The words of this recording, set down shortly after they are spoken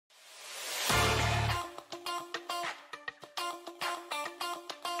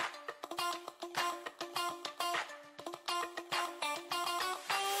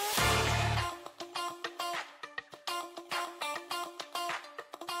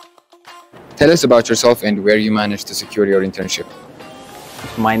Tell us about yourself and where you managed to secure your internship.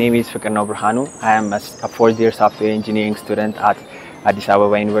 My name is Fikernew Birhanu. I am a fourth-year software engineering student at Addis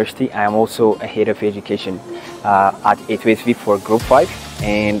Ababa University. I am also a head of education at A2SV for Group 5,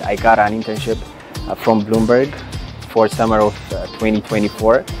 and I got an internship from Bloomberg for summer of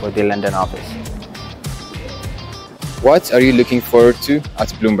 2024 for the London office. What are you looking forward to at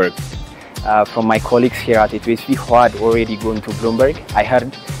Bloomberg? From my colleagues here at A2SV who had already gone to Bloomberg, I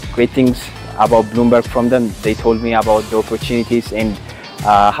heard great things about Bloomberg from them. They told me about the opportunities and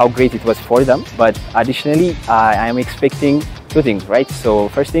how great it was for them. But additionally, I am expecting two things, right? So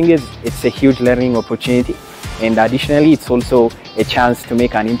first thing is it's a huge learning opportunity, and additionally it's also a chance to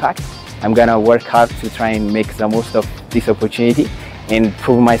make an impact. I'm gonna work hard to try and make the most of this opportunity and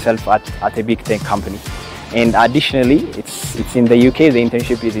prove myself at a big tech company. And additionally, it's in the UK. The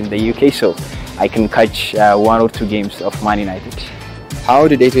internship is in the UK, so I can catch 1 or 2 games of Man United. How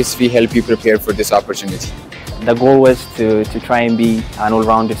did A2SV help you prepare for this opportunity? The goal was to try and be an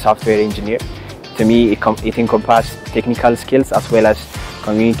all-rounded software engineer. To me, it encompassed technical skills as well as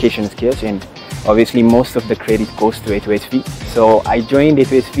communication skills, and obviously most of the credit goes to A2SV. So I joined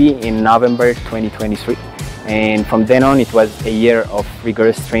A2SV in November 2023, and from then on it was a year of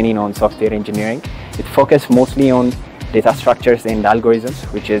rigorous training on software engineering. It focused mostly on data structures and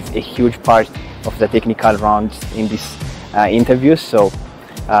algorithms, which is a huge part of the technical rounds in these interviews. So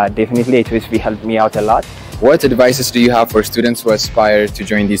definitely A2SV helped me out a lot. What advices do you have for students who aspire to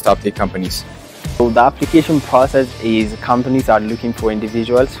join these top tech companies? So the application process is companies are looking for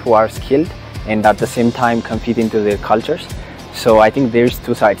individuals who are skilled and at the same time compete into their cultures. So I think there's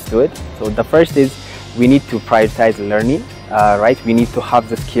 2 sides to it. So the first is we need to prioritize learning, right? We need to have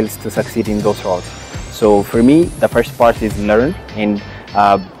the skills to succeed in those roles. So for me, the first part is learn and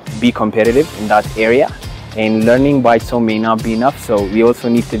be competitive in that area. And learning by itself may not be enough, so we also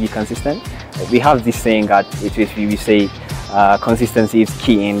need to be consistent. We have this saying at A2SV, we say consistency is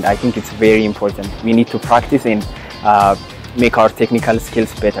key, and I think it's very important. We need to practice and make our technical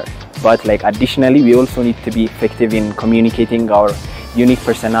skills better. But additionally, we also need to be effective in communicating our unique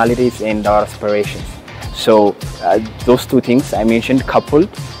personalities and our aspirations. So those 2 things I mentioned coupled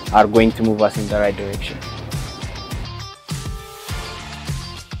are going to move us in the right direction.